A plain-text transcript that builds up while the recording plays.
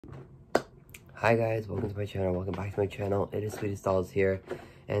Hi guys, welcome to my channel, welcome back to my channel. It is Sweetest Dolls here,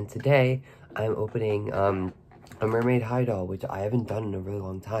 and today I'm opening a Mermaid High doll, which I haven't done in a really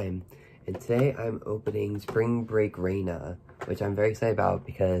long time. And today I'm opening Spring Break Raynea, which I'm very excited about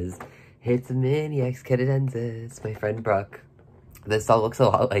because it's a mini ex-Canadensis, my friend Brooke. This doll looks a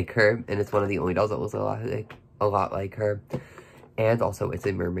lot like her, and it's one of the only dolls that looks a lot like her. And also it's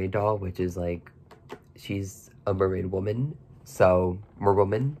a mermaid doll, which is like, she's a mermaid woman, so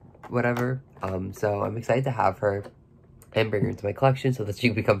merwoman, whatever. So I'm excited to have her and bring her into my collection so that she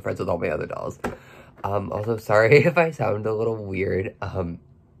can become friends with all my other dolls. Also, sorry if I sound a little weird.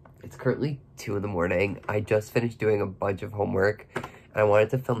 It's currently 2 in the morning. I just finished doing a bunch of homework, and I wanted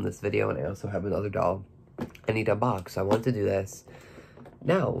to film this video, and I also have another doll I need to unbox, so I wanted to do this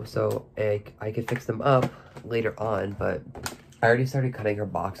now, so I could fix them up later on, but I already started cutting her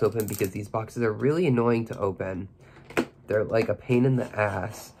box open because these boxes are really annoying to open. They're like a pain in the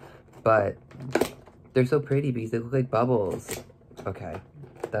ass, but they're so pretty because they look like bubbles. Okay,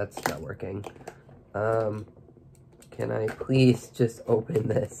 that's not working. Can I please just open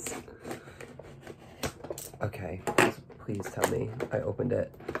this? Okay, please tell me I opened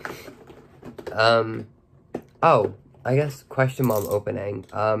it. Oh, I guess question while I'm opening.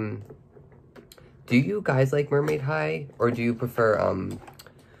 Do you guys like Mermaid High, or do you prefer,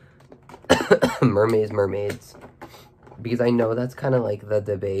 mermaids? Because I know that's kind of like the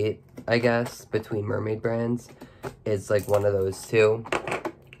debate, I guess, between mermaid brands. It's like one of those two.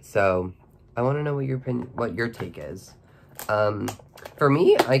 So I want to know what your take is. For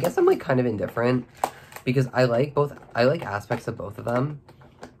me, I guess I'm like kind of indifferent because I like aspects of both of them.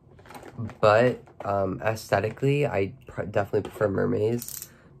 But aesthetically, I definitely prefer mermaids.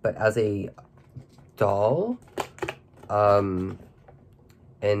 But as a doll, and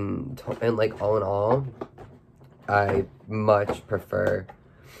like all in all, I much prefer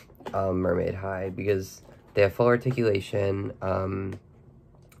Mermaid High because they have full articulation.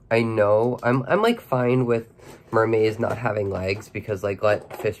 I know I'm like fine with mermaids not having legs because like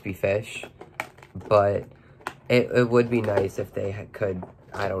let fish be fish, but it would be nice if they could,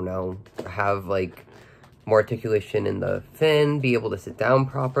 I don't know, have like more articulation in the fin, be able to sit down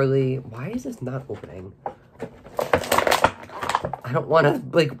properly. Why is this not opening? I don't want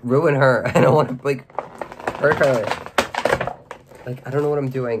to like ruin her. I don't want to like hurt her. Like, I don't know what I'm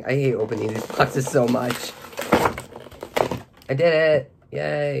doing. I hate opening these boxes so much. I did it.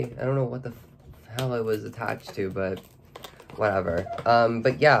 Yay. I don't know what the hell it was attached to, but whatever.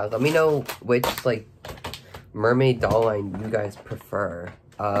 But yeah, let me know which like mermaid doll line you guys prefer.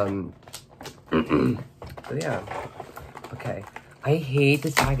 So yeah. Okay. I hate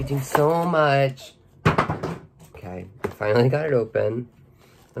this packaging so much. Okay. I finally got it open.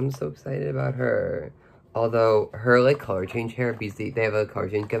 I'm so excited about her. Although her like color change hair, because they have a color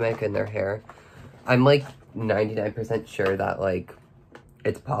change gimmick in their hair. I'm like 99% sure that like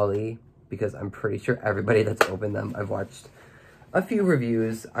it's poly, because I'm pretty sure everybody that's opened them, I've watched a few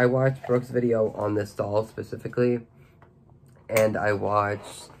reviews. I watched Brooke's video on this doll specifically, and I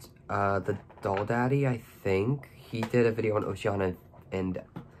watched the Doll Daddy, I think. He did a video on Oceana and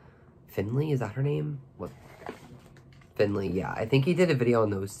Finley, is that her name? What? Finley, yeah. I think he did a video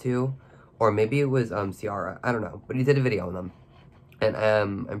on those two. Or maybe it was Ciara, I don't know. But he did a video on them. And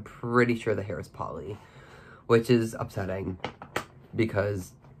I'm pretty sure the hair is poly, which is upsetting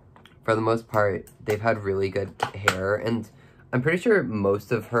because for the most part, they've had really good hair. And I'm pretty sure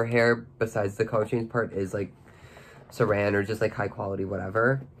most of her hair, besides the color change part, is like saran or just like high quality,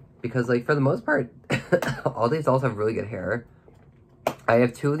 whatever. Because like for the most part, all these dolls have really good hair. I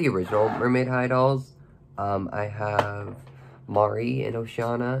have 2 of the original Mermaid High dolls. I have Mari and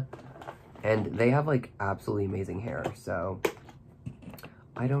Oceana, and they have like absolutely amazing hair. So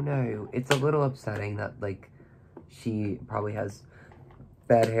I don't know, it's a little upsetting that like she probably has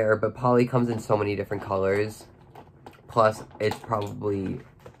bad hair, but poly comes in so many different colors. Plus it's probably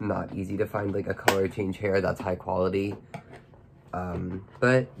not easy to find like a color change hair that's high quality.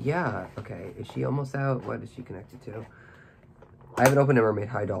 But yeah, okay, is she almost out? What is she connected to? I haven't opened a Mermaid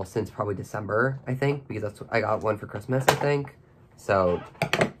High doll since probably December, I think, because that's I got one for Christmas, I think. So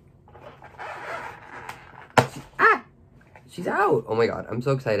she's out. Oh my god, I'm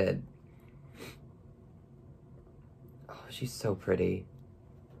so excited. Oh, she's so pretty.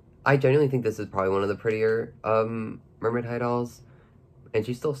 I genuinely think this is probably one of the prettier Mermaid High dolls, and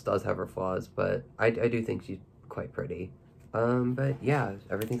she still does have her flaws, but I do think she's quite pretty. But yeah,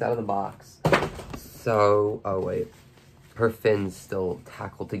 everything's out of the box. So, oh wait, her fins still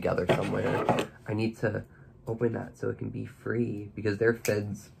tackled together somewhere. I need to open that so it can be free, because their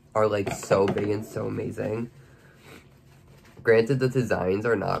fins are like so big and so amazing. Granted, the designs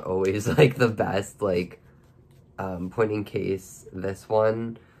are not always, like, the best, like, point in case this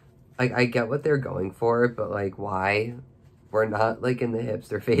one, like, I get what they're going for, but, like, why? We're not, like, in the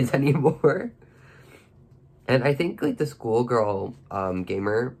hipster phase anymore. And I think, like, the schoolgirl,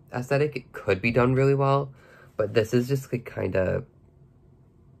 gamer aesthetic, it could be done really well, but this is just, like, kind of,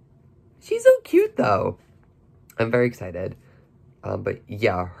 she's so cute, though. I'm very excited. But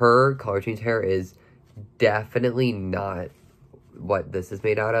yeah, her color change hair is definitely not what this is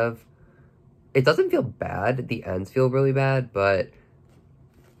made out of. It doesn't feel bad. The ends feel really bad, but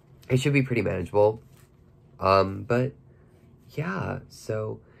it should be pretty manageable. But yeah,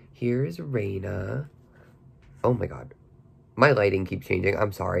 so here's Raynea. Oh my god. My lighting keeps changing.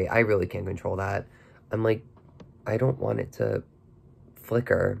 I'm sorry. I really can't control that. I'm like, I don't want it to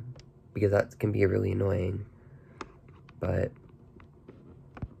flicker because that can be really annoying. But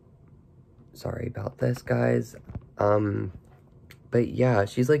sorry about this, guys. But yeah,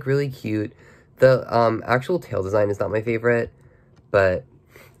 she's like really cute. The actual tail design is not my favorite, but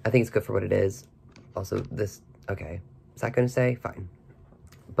I think it's good for what it is. Also, this, okay, is that gonna say? Fine.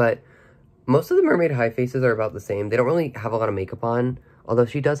 But most of the mermaid high faces are about the same. They don't really have a lot of makeup on, although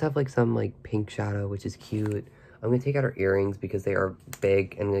she does have like some like pink shadow, which is cute. I'm gonna take out her earrings because they are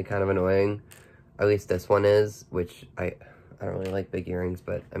big and like, kind of annoying. At least this one is, which I don't really like big earrings,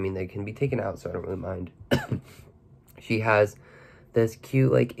 but I mean, they can be taken out, so I don't really mind. She has this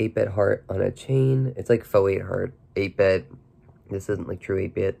cute, like, 8-bit heart on a chain. It's like faux 8-bit. This isn't, like, true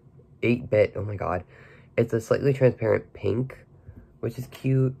 8-bit. 8-bit, oh my god. It's a slightly transparent pink, which is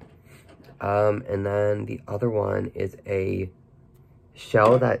cute. And then the other one is a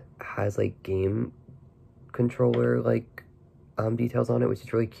shell that has, like, game controller, like, details on it, which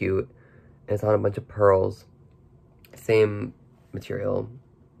is really cute. And it's on a bunch of pearls. Same material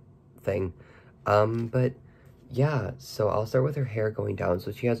thing. But yeah, so I'll start with her hair going down.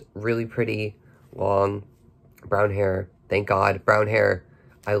 So she has really pretty, long, brown hair. Thank God, brown hair.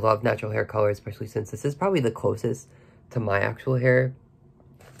 I love natural hair color, especially since this is probably the closest to my actual hair.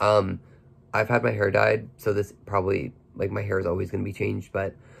 I've had my hair dyed, so this probably, like, my hair is always going to be changed.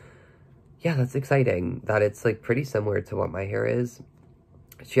 But yeah, that's exciting that it's, like, pretty similar to what my hair is.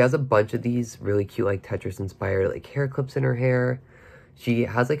 She has a bunch of these really cute, like, Tetris-inspired, like, hair clips in her hair. She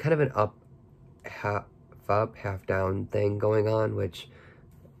has, like, kind of an half up, half down thing going on, which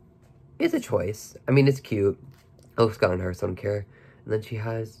is a choice. I mean, it's cute. It looks good on her, so I don't care. And then she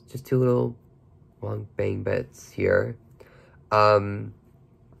has just two little long bang bits here. Going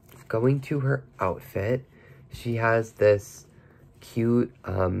to her outfit, she has this cute,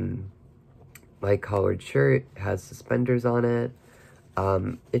 like, collared shirt. It has suspenders on it.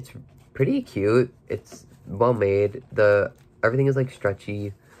 It's pretty cute. It's well made. Everything is like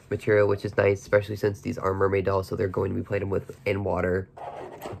stretchy material, which is nice, especially since these are mermaid dolls, so they're going to be played with in water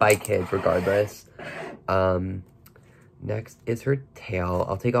by kids regardless. Next is her tail.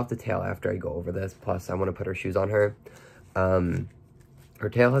 I'll take off the tail after I go over this, plus I want to put her shoes on her. Her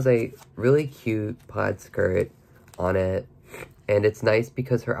tail has a really cute plaid skirt on it, and it's nice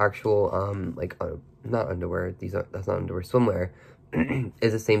because her actual like not underwear, that's not underwear, swimwear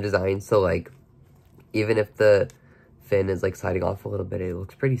is the same design, so like even if the fin is like sliding off a little bit, it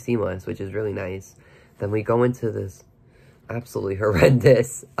looks pretty seamless, which is really nice. Then we go into this absolutely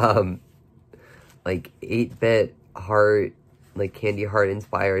horrendous like 8-bit heart, like candy heart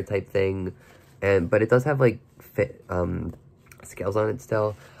inspired type thing, but it does have like scales on it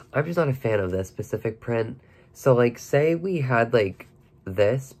still. I'm just not a fan of this specific print. So like, say we had like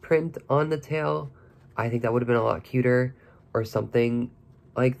this print on the tail, I think that would have been a lot cuter, or something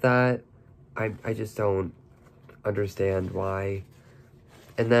like that. I just don't understand why.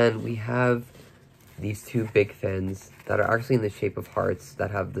 And then we have these two big fins that are actually in the shape of hearts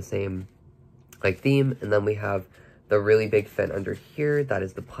that have the same like theme, and then we have the really big fin under here that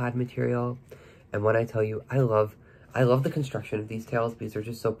is the plaid material. And when I tell you, I love the construction of these tails because they're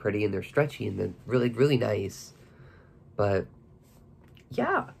just so pretty and they're stretchy and they're really nice. But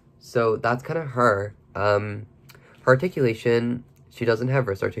yeah, so that's kind of her. Her articulation, she doesn't have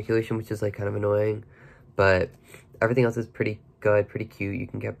wrist articulation, which is like kind of annoying, but everything else is pretty good, pretty cute. You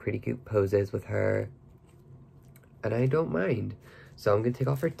can get pretty cute poses with her, and I don't mind. So I'm gonna take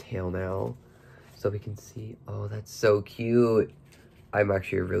off her tail now so we can see. Oh, that's so cute. I'm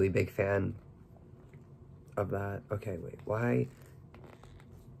actually a really big fan of that. Okay, wait, why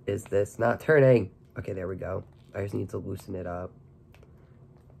is this not turning? Okay, there we go. I just need to loosen it up.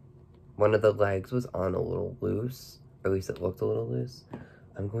 One of the legs was on a little loose, or at least it looked a little loose.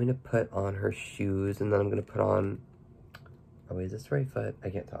 I'm going to put on her shoes, and then I'm going to put on, oh wait, is this the right foot?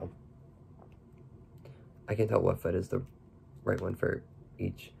 I can't tell. I can't tell what foot is the right one for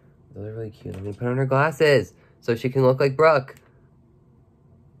each. Those are really cute. I'm gonna put on her glasses so she can look like Brooke.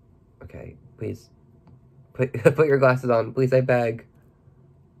 Okay, please. Put your glasses on, please, I beg.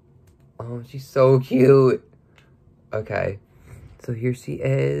 Oh, she's so cute. Okay, so here she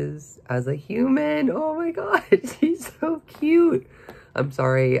is as a human. Oh my god, she's so cute. I'm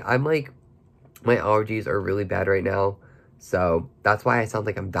sorry, I'm like, my allergies are really bad right now, so that's why I sound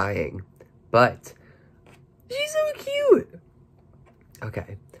like I'm dying. But she's so cute.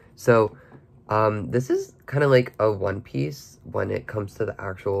 Okay, so this is kind of like a one piece when it comes to the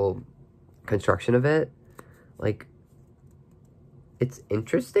actual construction of it. Like, it's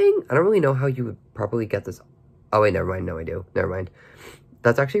interesting. I don't really know how you would probably get this. Oh wait, never mind. No, I do. Never mind.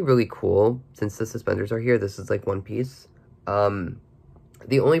 That's actually really cool. Since the suspenders are here, this is like one piece.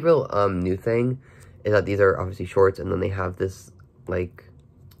 The only real new thing is that these are obviously shorts, and then they have this like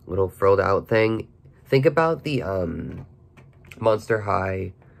little frilled out thing. Think about the Monster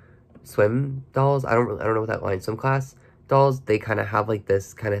High swim dolls. I don't know what that line, swim class dolls. They kind of have like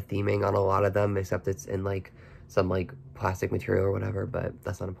this kind of theming on a lot of them, except it's in like some like plastic material or whatever, but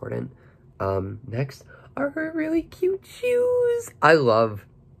that's not important. Next are her really cute shoes. I love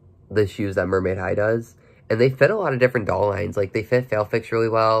the shoes that Mermaid High does, and they fit a lot of different doll lines. Like, they fit Fail Fix really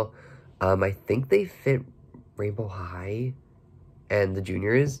well. I think they fit Rainbow High and the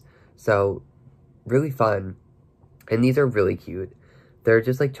juniors, so really fun. And these are really cute. They're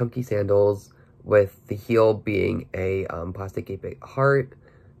just like chunky sandals with the heel being a plastic 8-bit heart,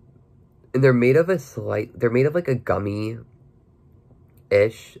 and they're made of like a gummy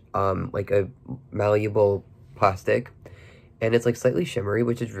ish, like a malleable plastic, and it's like slightly shimmery,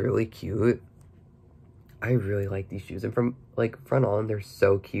 which is really cute. I really like these shoes, and from like front on, they're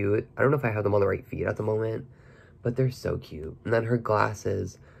so cute. I don't know if I have them on the right feet at the moment, but they're so cute. And then her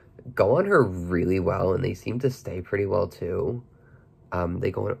glasses go on her really well, and they seem to stay pretty well too.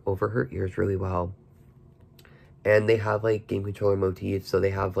 They go over her ears really well, and they have like game controller motifs, so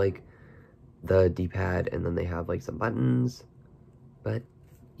they have like the D-pad, and then they have like some buttons. But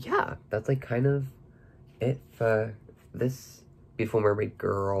yeah, that's like kind of it for this beautiful mermaid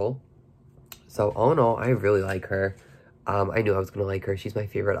girl. So all in all, I really like her. I knew I was gonna like her. She's my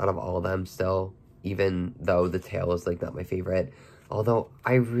favorite out of all of them still, even though the tail is like not my favorite. Although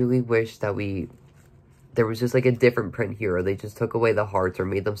I really wish that there was just like a different print here, or they just took away the hearts or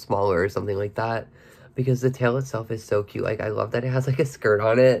made them smaller or something like that, because the tail itself is so cute. Like, I love that it has like a skirt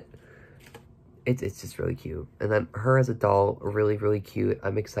on it. It's just really cute. And then her as a doll, really, really cute.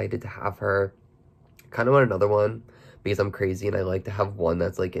 I'm excited to have her. Kind of want another one because I'm crazy and I like to have one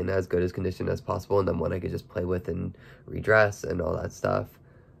that's like in as good as condition as possible, and then one I could just play with and redress and all that stuff.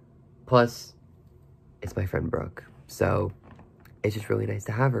 Plus, it's my friend Brooke, so it's just really nice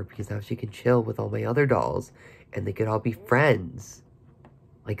to have her because now she can chill with all my other dolls and they could all be friends.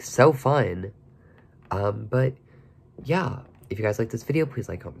 Like, so fun. But yeah, if you guys like this video, please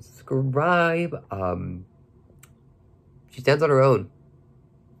like, comment, subscribe. She stands on her own.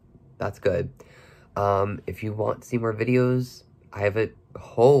 That's good. If you want to see more videos, I have a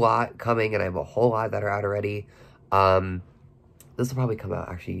whole lot coming, and I have a whole lot that are out already. This will probably come out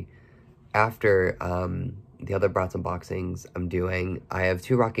actually after the other Bratz unboxings I'm doing. I have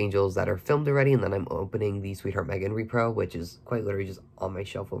 2 Rock Angels that are filmed already, and then I'm opening the Sweetheart Megan repro, which is quite literally just on my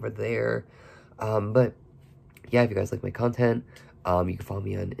shelf over there. But yeah, if you guys like my content, you can follow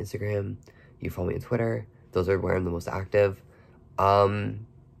me on Instagram, you can follow me on Twitter. Those are where I'm the most active. And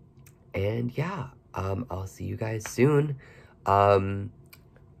yeah, I'll see you guys soon. Raynea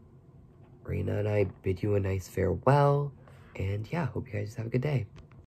and I bid you a nice farewell, and yeah, hope you guys have a good day.